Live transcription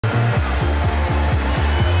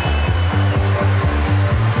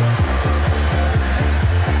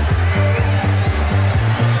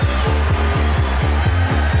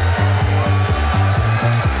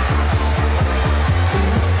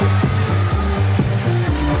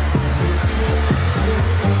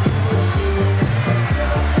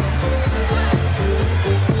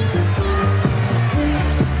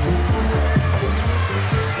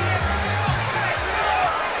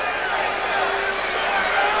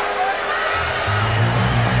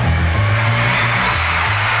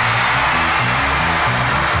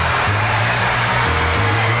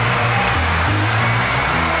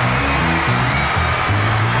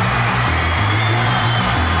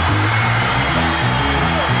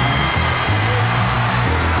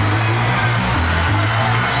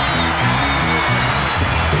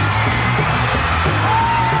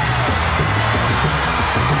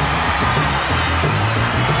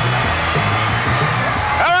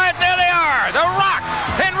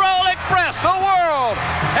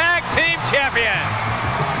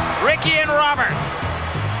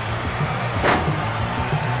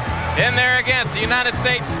in there against the United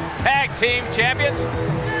States Tag Team Champions,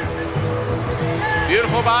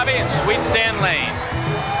 Beautiful Bobby and Sweet Stan Lane.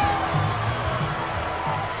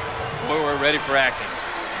 Boy, we're ready for action.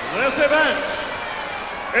 This event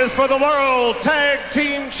is for the World Tag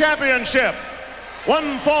Team Championship.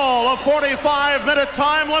 One fall of 45-minute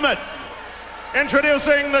time limit.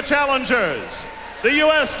 Introducing the challengers. The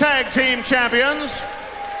U.S. Tag Team Champions.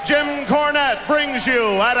 Jim Cornette brings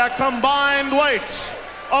you at a combined weight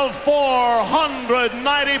of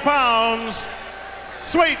 490 pounds.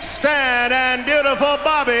 Sweet Stan and Beautiful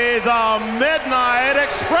Bobby, the Midnight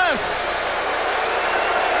Express.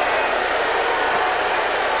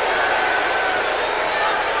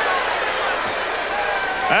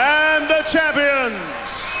 And the champions,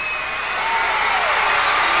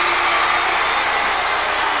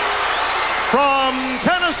 from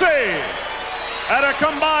Tennessee, at a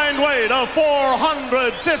combined weight of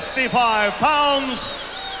 455 pounds,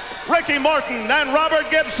 Ricky Morton and Robert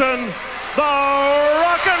Gibson, the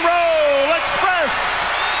Rock and Roll Express.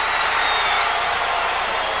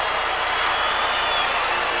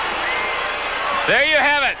 There you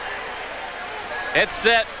have it. It's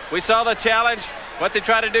set. We saw the challenge. What they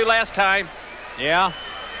tried to do last time. Yeah.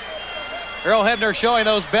 Earl Hebner showing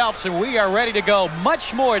those belts, and we are ready to go.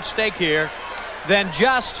 Much more at stake here than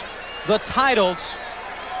just the titles.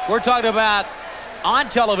 We're talking about on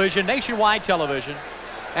television, nationwide television.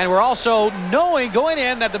 And we're also knowing going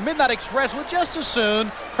in that the Midnight Express would just as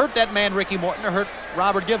soon hurt that man Ricky Morton or hurt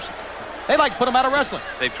Robert Gibson. They'd like to put him out of wrestling.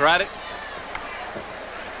 They've tried it.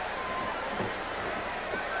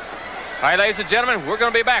 All right, ladies and gentlemen, we're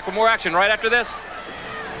going to be back with more action right after this.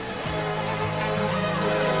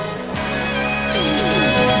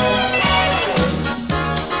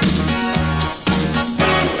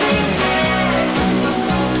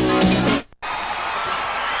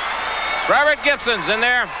 Robert Gibson's in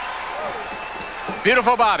there.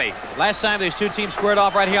 Beautiful Bobby. Last time these two teams squared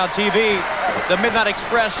off right here on TV, the Midnight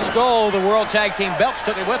Express stole the World Tag Team belts,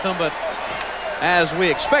 took it with them, but as we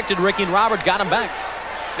expected, Ricky and Robert got them back.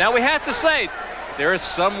 Now we have to say, there is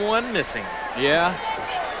someone missing. Yeah.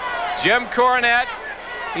 Jim Cornette.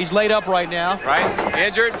 He's laid up right now. Right,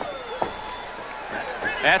 injured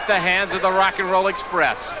at the hands of the Rock and Roll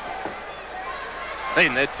Express.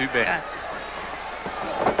 Ain't that too bad?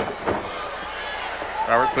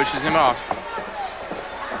 Robert pushes him off.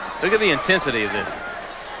 Look at the intensity of this.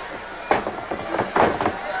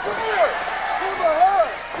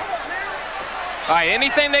 All right,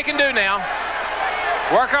 anything they can do now.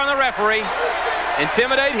 Work on the referee.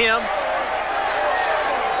 Intimidate him.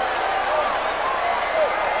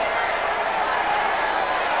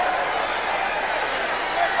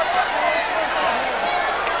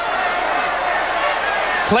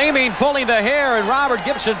 Claiming pulling the hair, and Robert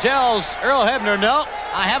Gibson tells Earl Hebner, no,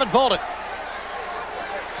 I haven't pulled it.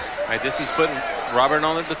 All right, this is putting Robert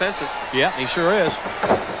on the defensive. Yeah, he sure is.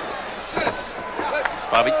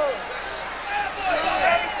 Bobby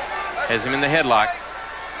has him in the headlock.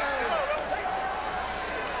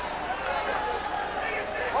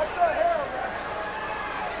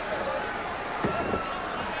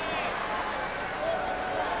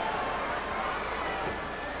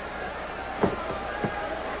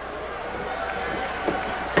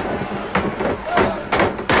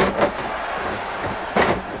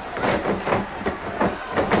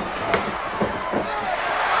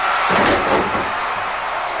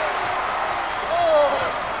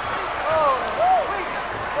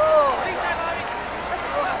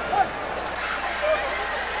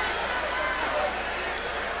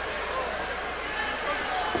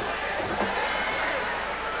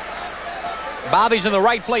 Bobby's in the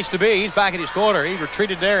right place to be. He's back in his corner. He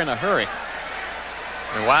retreated there in a hurry.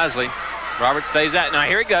 And wisely, Robert stays out. Now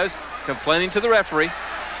here he goes, complaining to the referee.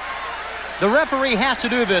 The referee has to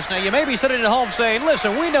do this. Now you may be sitting at home saying,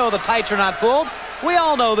 listen, we know the tights are not pulled. We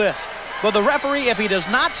all know this. But the referee, if he does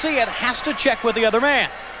not see it, has to check with the other man.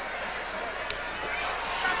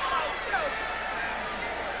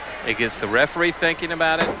 It gets the referee thinking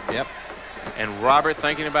about it. Yep. And Robert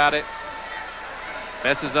thinking about it.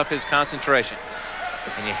 Messes up his concentration.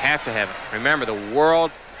 And you have to have it. Remember, the World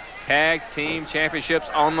Tag Team Championships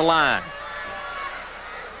on the line.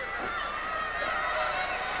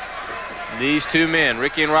 These two men,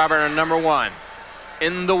 Ricky and Robert, are number one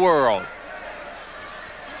in the world.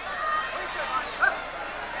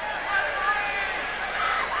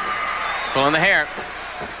 Pulling the hair.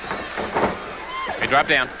 They drop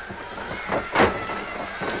down.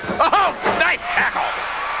 Oh, nice tackle.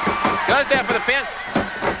 Goes down for the pin.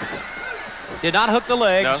 Did not hook the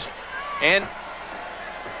legs. No. And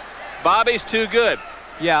Bobby's too good.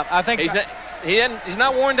 Yeah, I think he's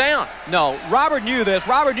not worn down. No, Robert knew this.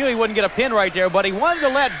 Robert knew he wouldn't get a pin right there, but he wanted to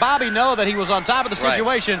let Bobby know that he was on top of the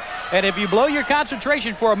situation. Right. And if you blow your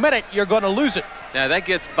concentration for a minute, you're going to lose it. Now that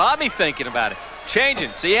gets Bobby thinking about it.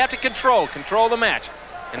 Changing. So you have to control the match.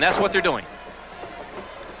 And that's what they're doing.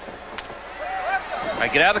 All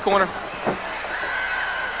right, get out of the corner.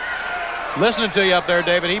 Listening to you up there,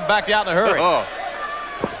 David. He backed out in a hurry. Oh.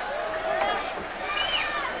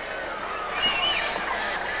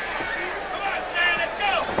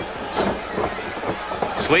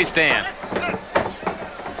 Sweet stand.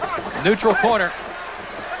 Neutral corner.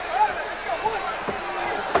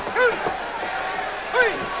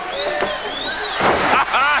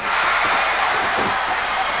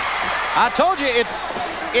 I told you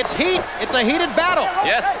it's heat. It's a heated battle.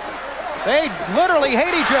 Yes. They literally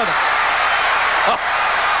hate each other. Oh,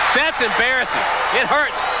 that's embarrassing. It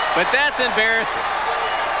hurts, but that's embarrassing.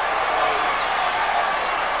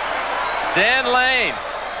 Stan Lane.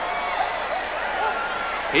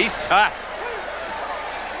 He's tough.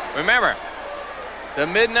 Remember, the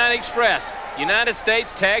Midnight Express, United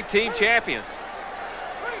States Tag Team Champions.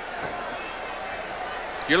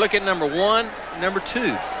 You're looking at number 1, number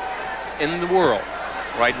 2 in the world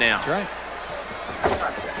right now. That's right.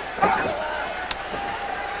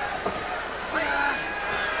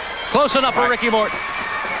 Close enough for Ricky Morton.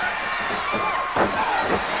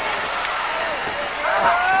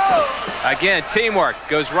 Again, teamwork.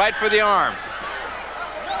 Goes right for the arm.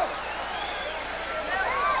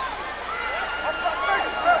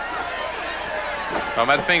 Talking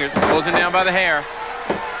about the fingers. Pulls it down by the hair.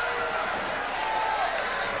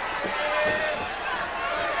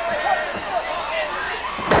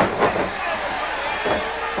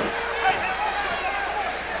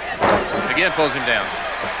 Again, pulls him down.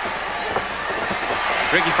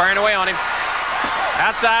 Ricky firing away on him.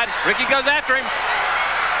 Outside. Ricky goes after him.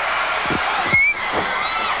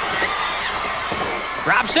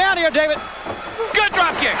 Drops down here, David. Good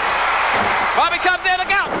drop kick. Bobby comes in.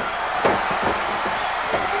 Look out.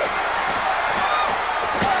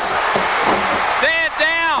 Stand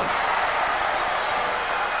down.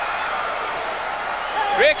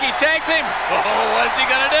 Ricky takes him. Oh, what's he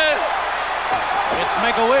going to do? Let's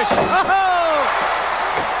make a wish. Oh!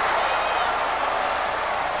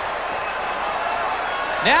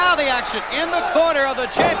 Now the action in the corner of the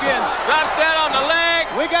champions. Drops down on the leg.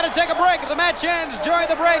 We got to take a break. If the match ends during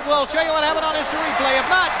the break, we'll show you what happened on Instant Replay. If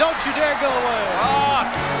not, don't you dare go away. Oh,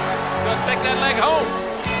 gonna take that leg home.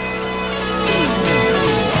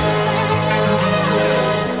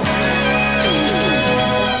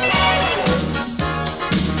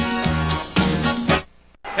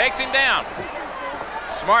 Takes him down.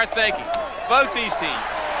 Smart thinking. Both these teams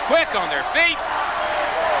quick on their feet.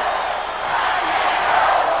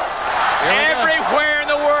 Everywhere in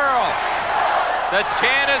the world, the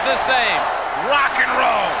chant is the same. Rock and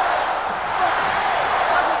roll.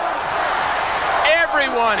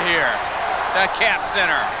 Everyone here, the Cap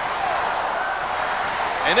Center.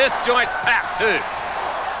 And this joint's packed too.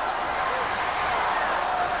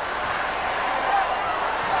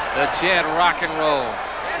 The chant, rock and roll.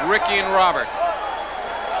 Ricky and Robert.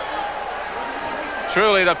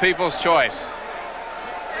 Truly the people's choice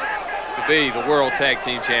to be the World Tag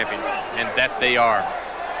Team Champions, and that they are.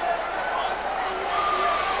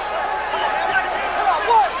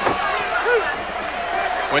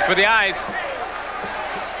 Went for the eyes.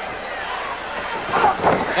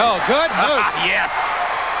 Oh, good move. Yes.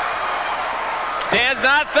 Stan's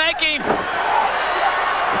not thinking.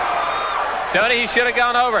 Tony, he should have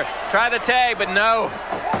gone over. Try the tag, but no.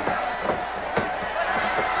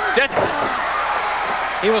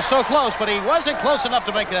 He was so close, but he wasn't close enough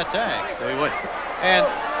to make that tag. No, he wouldn't. And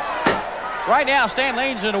right now, Stan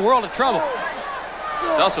Lane's in a world of trouble.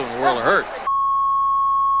 He's also in a world of hurt.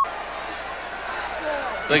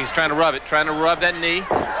 Look, he's trying to rub it, trying to rub that knee. Get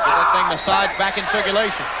that thing massaged back in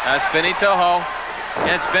circulation. Spinning Toho.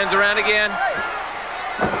 And it spins around again.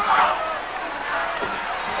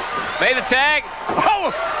 Made the tag.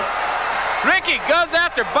 Oh! Ricky goes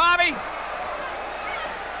after Bobby.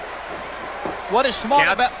 What is smart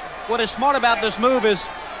about this move is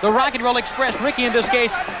the Rock and Roll Express, Ricky in this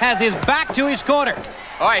case, has his back to his corner.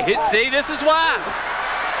 All right, see, this is why.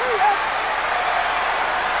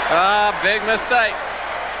 Big mistake.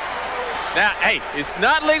 Now, hey, it's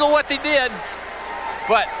not legal what they did,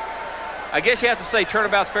 but I guess you have to say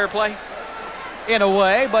turnabout's fair play. In a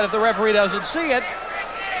way, but if the referee doesn't see it,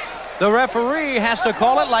 the referee has to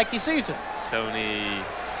call it like he sees it. Tony.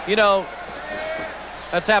 You know,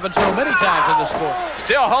 that's happened so many times in this sport.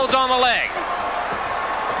 Still holds on the leg.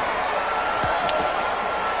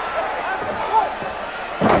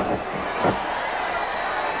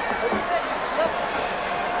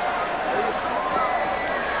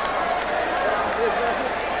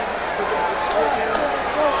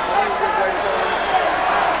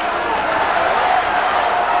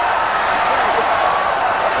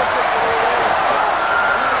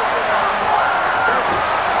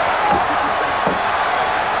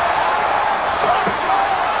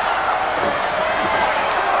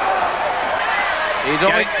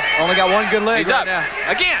 He's only got one good leg. He's right up. Now.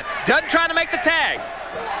 Again, Dutton trying to make the tag.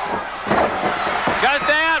 Got us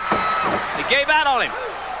down. He gave out on him.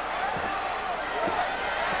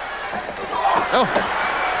 Oh.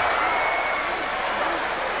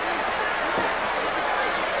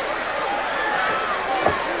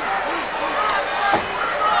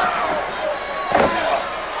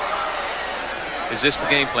 Is this the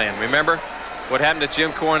game plan? Remember what happened to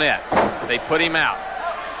Jim Cornette? They put him out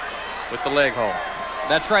with the leg hold.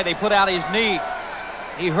 That's right. They put out his knee.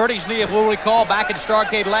 He hurt his knee, if we'll recall, back in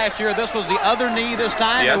Starrcade last year. This was the other knee this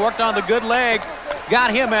time. Yes. They worked on the good leg.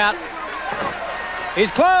 Got him out.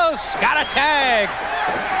 He's close. Got a tag.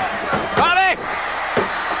 Bobby!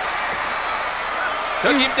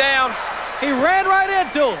 Took him down. He ran right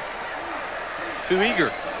into him. Too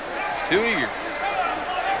eager. He's too eager.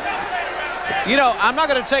 You know, I'm not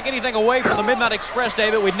going to take anything away from the Midnight Express,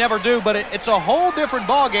 David. We'd never do, but it's a whole different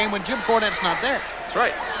ball game when Jim Cornette's not there. That's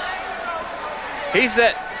right. He's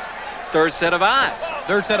that third set of eyes.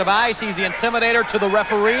 Third set of eyes. He's the intimidator to the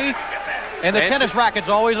referee, and the tennis racket's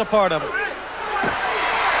always a part of it.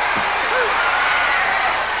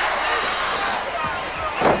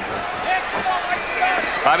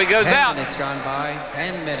 Bobby goes 10 out. minutes gone by.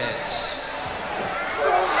 10 minutes.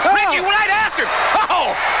 Ricky right after.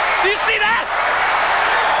 Oh, do you see that?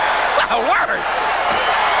 Wow, word.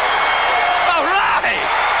 All right.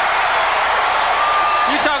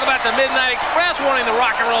 You talk about the Midnight Express wanting the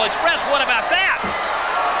Rock and Roll Express. What about that?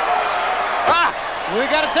 We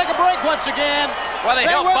got to take a break once again. Well, they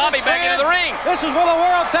helped Bobby back into the ring. This is for the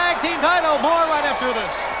World Tag Team title. More right after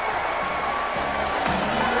this.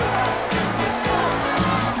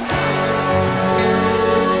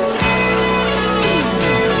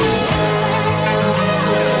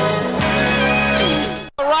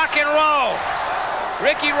 Rock and roll.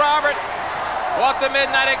 Ricky Robert want the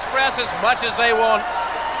Midnight Express as much as they want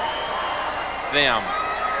them.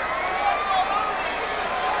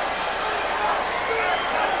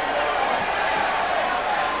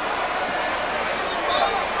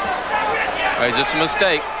 It's just a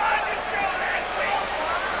mistake.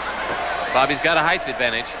 Bobby's got a height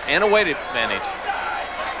advantage and a weight advantage.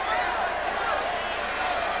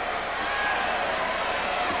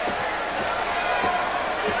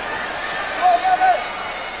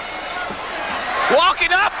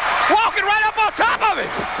 Walking right up on top of him.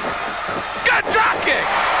 Good drop kick.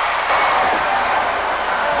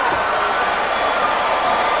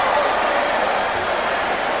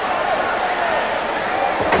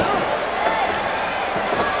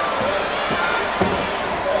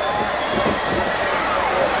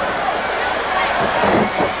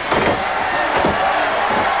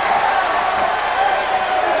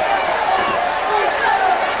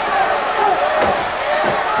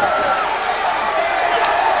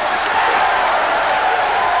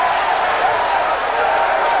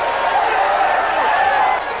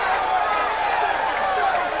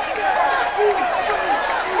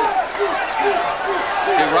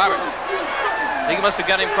 Must have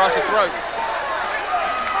got him across the throat.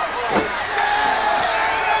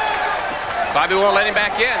 Bobby won't let him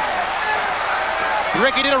back in.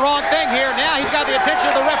 Ricky did a wrong thing here. Now he's got the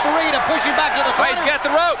attention of the referee to push him back to the corner. He's got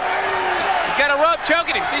the rope. He's got a rope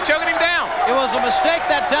choking him. See, choking him down. It was a mistake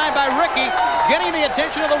that time by Ricky getting the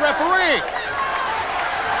attention of the referee.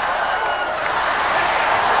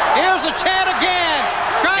 Here's the chant again,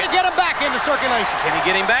 trying to get him back into circulation. Can he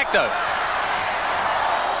get him back, though?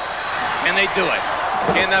 Can they do it?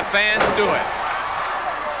 Can the fans do it?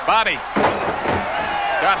 Bobby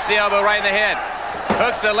drops the elbow right in the head.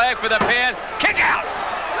 Hooks the leg for the pin. Kick out.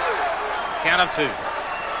 Count of 2.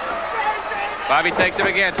 Bobby takes him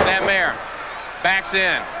again. Snapmare. Backs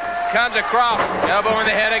in. Comes across. Elbow in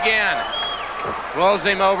the head again. Rolls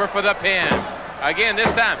him over for the pin. Again,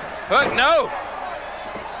 this time. Hook, no.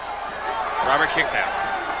 Robert kicks out.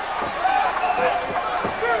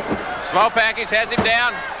 Small package has him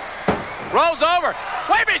down. Rolls over.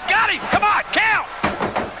 Wait a minute, he's got him. Come on, count.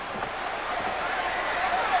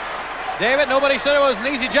 David, nobody said it was an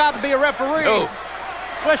easy job to be a referee. No.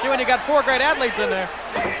 Especially when you got 4 great athletes in there.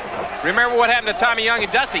 Remember what happened to Tommy Young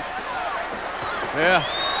and Dusty? Yeah,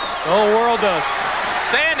 the whole world does.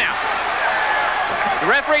 Stand now. The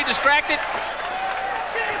referee distracted.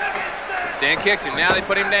 Stan kicks him. Now they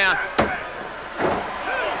put him down.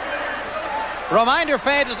 Reminder,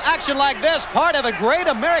 fans, it's action like this, part of the Great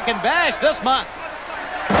American Bash this month.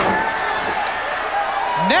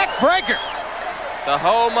 Neck breaker. The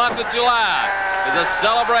whole month of July is a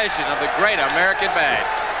celebration of the Great American Bash.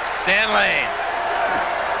 Stan Lane,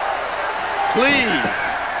 pleased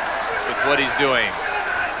with what he's doing.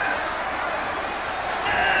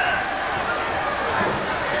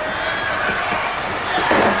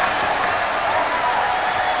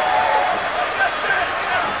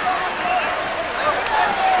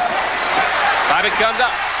 Bobby comes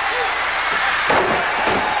up.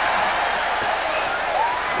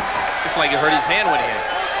 It's like he hurt his hand when he hit it.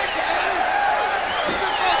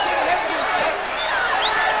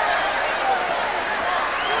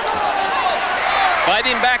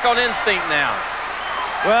 Fighting back on instinct now.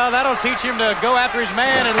 Well, that'll teach him to go after his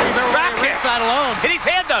man and leave everybody ringside alone. Hit his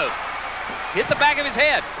head, though. Hit the back of his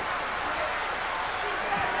head.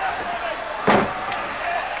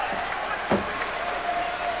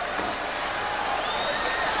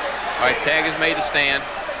 All right, tag is made to stand.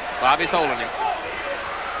 Bobby's holding him.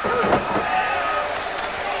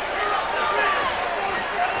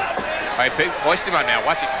 All right, hoist him out now.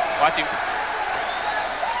 Watch him. Watch him.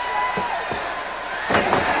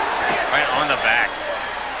 Right on the back.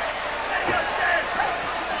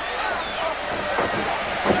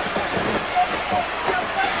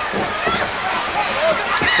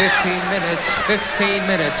 Fifteen minutes. Do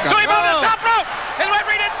him on the top rope! His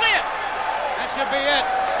referee didn't see it! That should be it.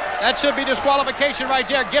 That should be disqualification right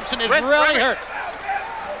there. Gibson is really hurt.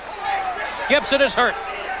 Gibson is hurt.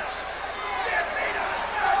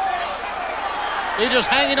 He's just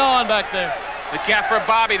hanging on back there. The cap for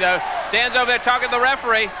Bobby, though. Stands over there talking to the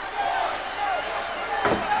referee.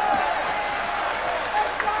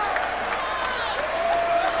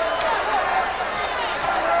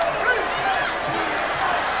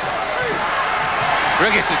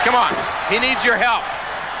 Ricky says, come on. He needs your help.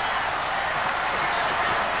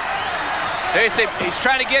 There you see, he's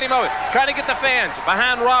trying to get him over. Trying to get the fans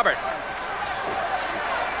behind Robert.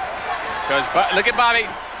 Look at Bobby.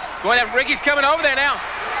 Going at Ricky's coming over there now.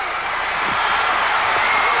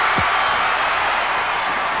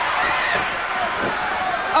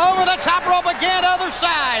 Over the top rope again, other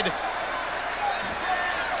side.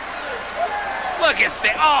 Look at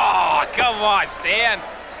Stan. Oh, come on, Stan.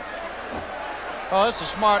 Oh, this is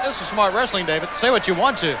smart wrestling, David. Say what you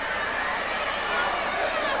want to.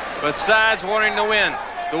 Besides wanting to win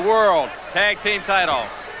the World Tag Team title,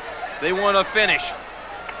 they want to finish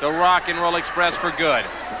the Rock and Roll Express for good.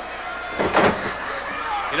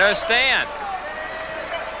 You know, Stan,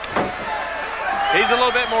 he's a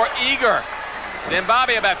little bit more eager than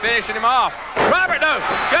Bobby about finishing him off. Robert, no,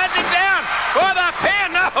 cuts him down for the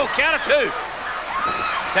pin. No, count of two.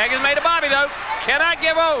 Tag is made to Bobby, though. Cannot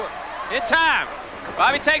give over in time.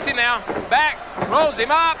 Bobby takes him now. Back, rolls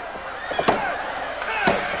him up.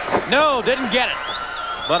 No, didn't get it.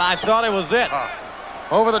 But I thought it was it.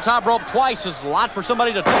 Over the top rope twice is a lot for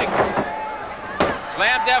somebody to take.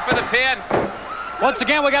 Slammed down for the pin. Once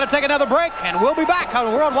again, we got to take another break, and we'll be back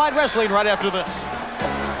on Worldwide Wrestling right after this.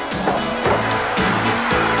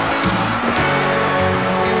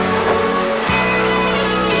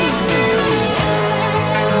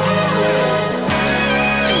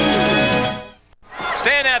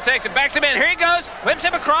 Stan now takes him, backs him in. Here he goes. Whips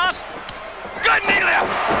him across. Good knee lift.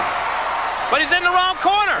 But he's in the wrong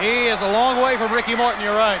corner. He is a long way from Ricky Morton,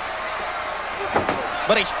 you're right.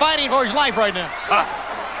 But he's fighting for his life right now.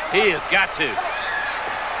 He has got to.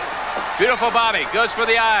 Beautiful Bobby. Goes for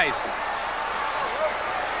the eyes.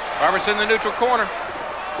 Robert's in the neutral corner.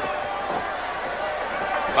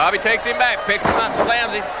 Bobby takes him back, picks him up,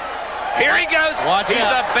 slams him. Here he goes.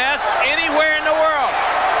 He's the best anywhere in the world.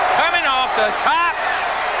 Coming off the top.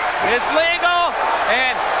 It's legal.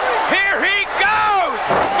 And here he goes.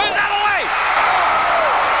 Moves out of the way.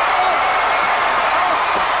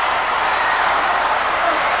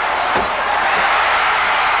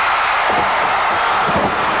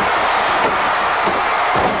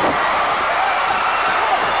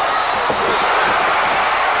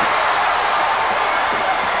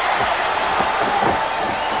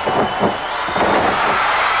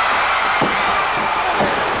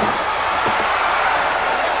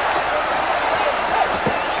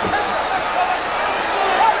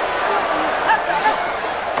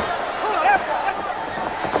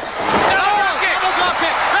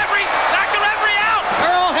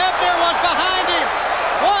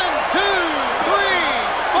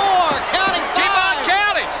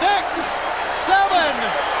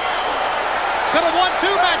 Could have won 2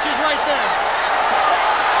 matches right there.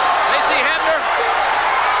 Lacey Hebner.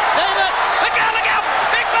 David. Look out, look out.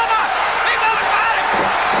 Big Bubba. Big Bubba's got him.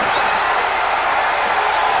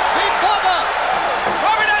 Big Bubba.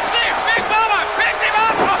 Robert doesn't see him. Big Bubba picks him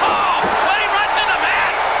up. Oh, but he runs to the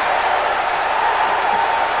mat.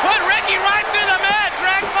 Put Ricky right through the mat.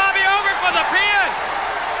 Drags Bobby over for the pin.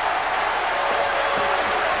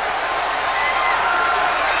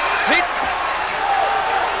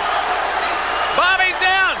 Bobby's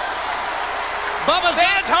down.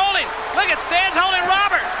 Stan's holding. Look at Stan's holding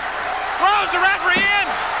Robert. Throws the referee in.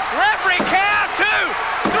 Referee count 2,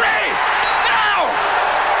 3. No!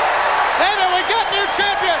 Hey, there we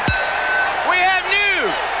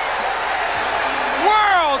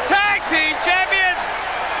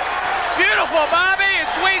Buffalo Bobby and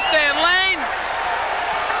Sweet Stan Lane.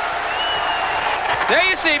 There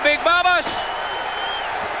you see Big Bubba.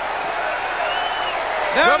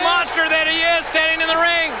 The monster that he is standing in the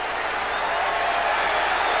ring.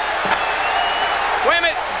 Wait a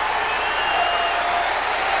minute.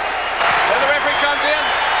 There the referee comes in.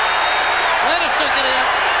 Let us sink it in.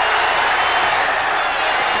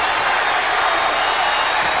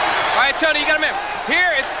 All right, Tony, you got a minute.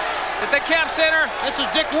 Here at the Camp Center. This is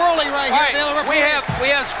Dick Worley right here. Right, we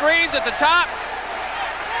have screens at the top.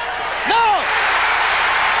 No!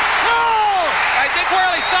 No! All right, Dick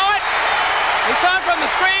Worley saw it. He saw it from the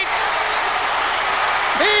screens.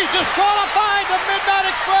 He's disqualified the Midnight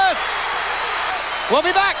Express. We'll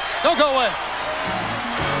be back. Don't go away.